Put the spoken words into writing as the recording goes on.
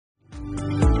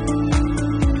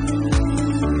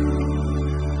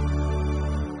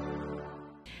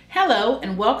Hello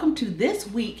and welcome to This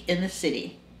Week in the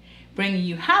City, bringing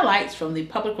you highlights from the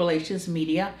Public Relations,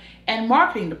 Media, and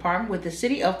Marketing Department with the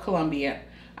City of Columbia.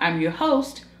 I'm your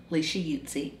host, Leisha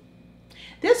Utsi.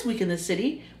 This Week in the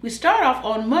City, we start off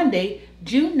on Monday,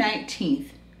 June 19th,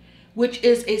 which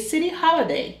is a city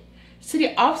holiday.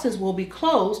 City offices will be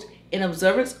closed in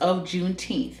observance of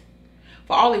Juneteenth.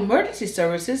 For all emergency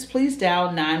services, please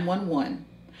dial 911.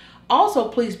 Also,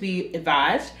 please be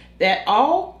advised that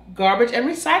all garbage and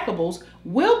recyclables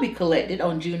will be collected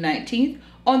on June 19th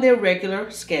on their regular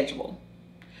schedule.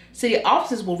 City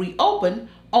offices will reopen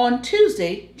on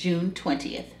Tuesday, June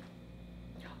 20th.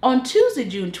 On Tuesday,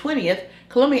 June 20th,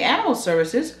 Columbia Animal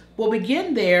Services will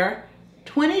begin their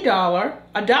 $20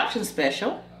 adoption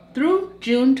special through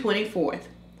June 24th.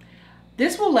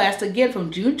 This will last again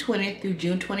from June 20th through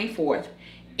June 24th.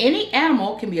 Any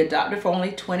animal can be adopted for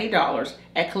only $20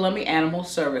 at Columbia Animal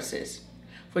Services.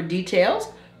 For details,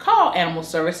 call Animal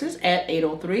Services at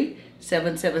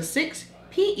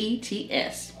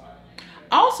 803-776-PETS.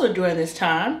 Also during this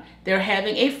time, they're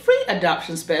having a free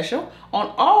adoption special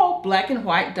on all black and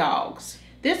white dogs.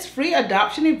 This free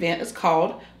adoption event is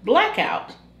called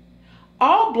Blackout.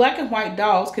 All black and white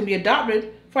dogs can be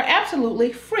adopted for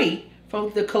absolutely free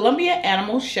from the Columbia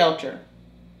Animal Shelter.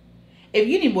 If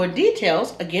you need more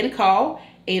details, again call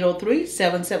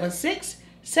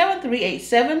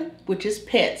 803-776-7387, which is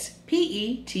PETS,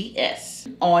 P-E-T-S.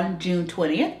 On June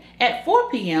 20th at 4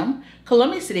 p.m.,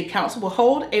 Columbia City Council will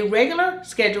hold a regular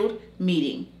scheduled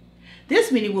meeting.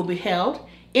 This meeting will be held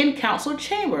in Council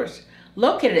Chambers,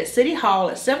 located at City Hall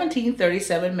at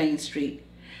 1737 Main Street.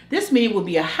 This meeting will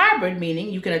be a hybrid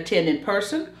meeting. You can attend in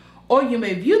person, or you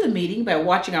may view the meeting by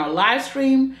watching our live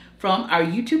stream from our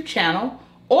YouTube channel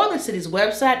or the city's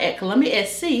website at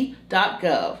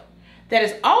columbiasc.gov. That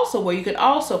is also where you can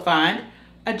also find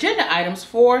agenda items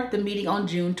for the meeting on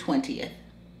June 20th.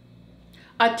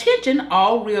 Attention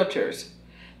all realtors.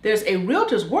 There's a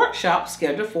realtors workshop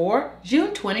scheduled for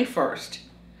June 21st,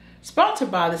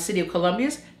 sponsored by the City of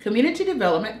Columbia's Community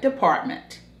Development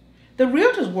Department. The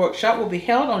realtors workshop will be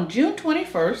held on June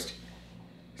 21st,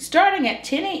 starting at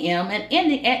 10 a.m. and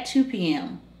ending at 2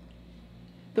 p.m.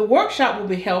 The workshop will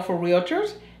be held for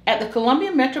realtors at the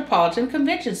Columbia Metropolitan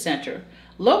Convention Center,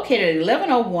 located at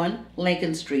 1101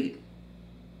 Lincoln Street.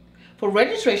 For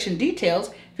registration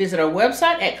details, visit our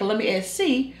website at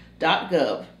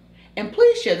columbiasc.gov. And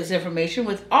please share this information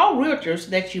with all realtors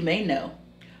that you may know.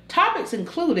 Topics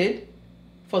included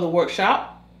for the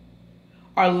workshop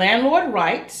are landlord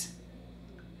rights,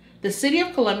 the City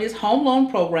of Columbia's home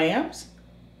loan programs,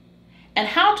 and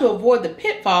how to avoid the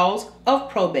pitfalls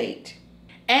of probate.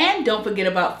 And don't forget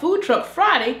about Food Truck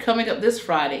Friday coming up this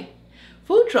Friday.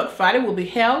 Food Truck Friday will be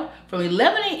held from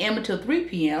 11 a.m. until 3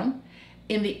 p.m.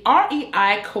 in the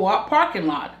REI Co-op parking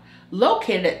lot,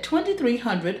 located at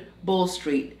 2300 Bull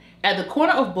Street, at the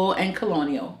corner of Bull and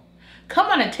Colonial. Come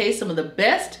on and taste some of the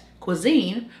best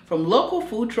cuisine from local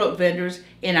food truck vendors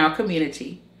in our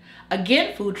community.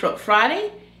 Again, Food Truck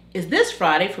Friday is this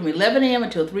Friday from 11 a.m.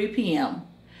 until 3 p.m.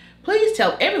 Please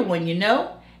tell everyone you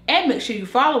know, and make sure you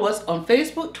follow us on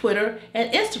Facebook, Twitter,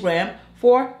 and Instagram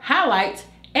for highlights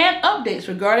and updates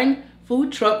regarding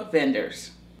food truck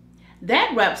vendors.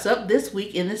 That wraps up This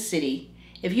Week in the City.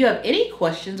 If you have any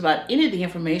questions about any of the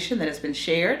information that has been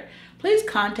shared, please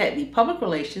contact the Public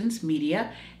Relations,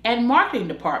 Media, and Marketing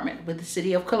Department with the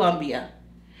City of Columbia.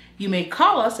 You may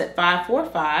call us at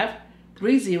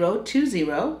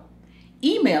 545-3020,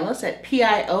 email us at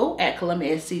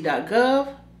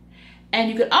pio@columbiasc.gov, and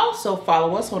you can also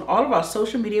follow us on all of our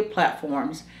social media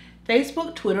platforms,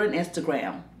 Facebook, Twitter, and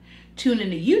Instagram. Tune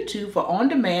into YouTube for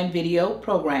on-demand video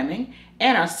programming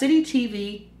and our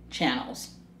CityTV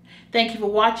channels. Thank you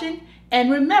for watching, and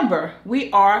remember,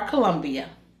 we are Columbia.